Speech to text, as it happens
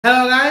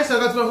Hello guys,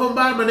 welcome to my home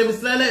bar. My name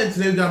is Lele and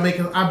today we're gonna make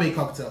an ABBEY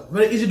cocktail.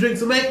 Very easy drink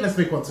to make. Let's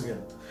make once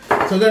again.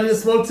 So we're gonna need a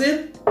small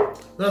tin. We're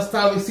gonna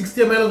start with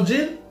 60 ml of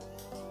gin.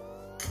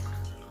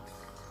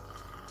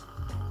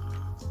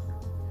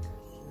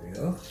 There we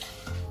go.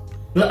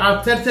 We're gonna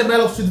add 30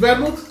 ml of sweet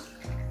vermouth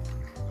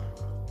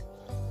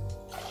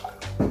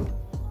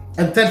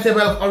and 30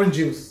 ml of orange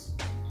juice.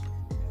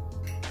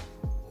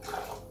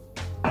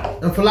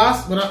 And for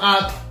last, we're gonna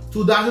add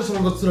 2 dashes of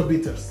Angostura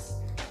bitters.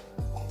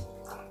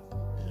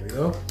 There we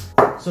go.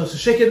 So it's a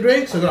shake and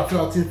drink, so we're gonna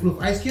fill our tin full of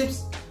ice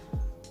cubes.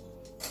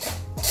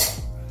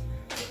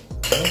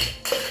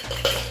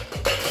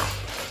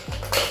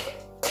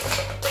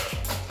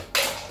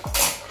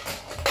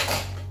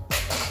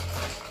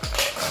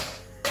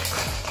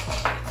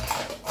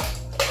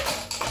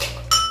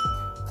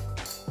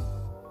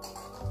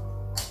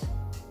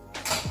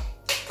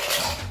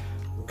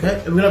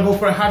 Okay, and we're gonna go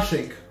for a hard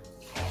shake.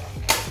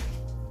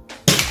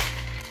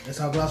 Let's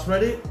have glass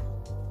ready.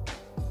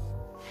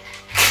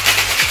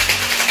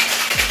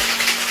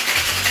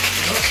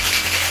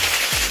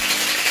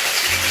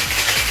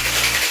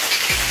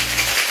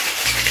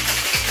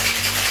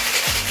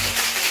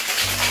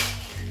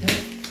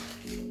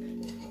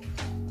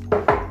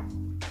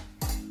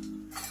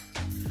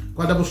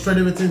 Got double straight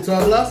everything into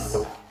our glass.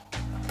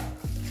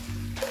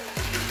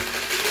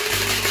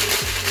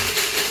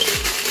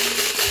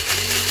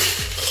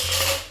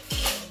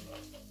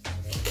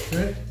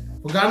 Okay.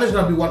 For garnish,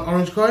 gonna be 1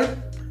 orange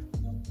coin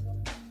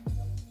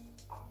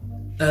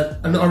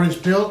and an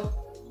orange peel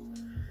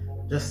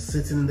just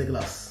sitting in the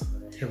glass.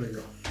 Here we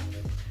go.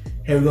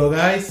 Here we go,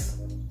 guys.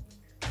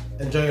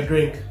 Enjoy your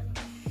drink.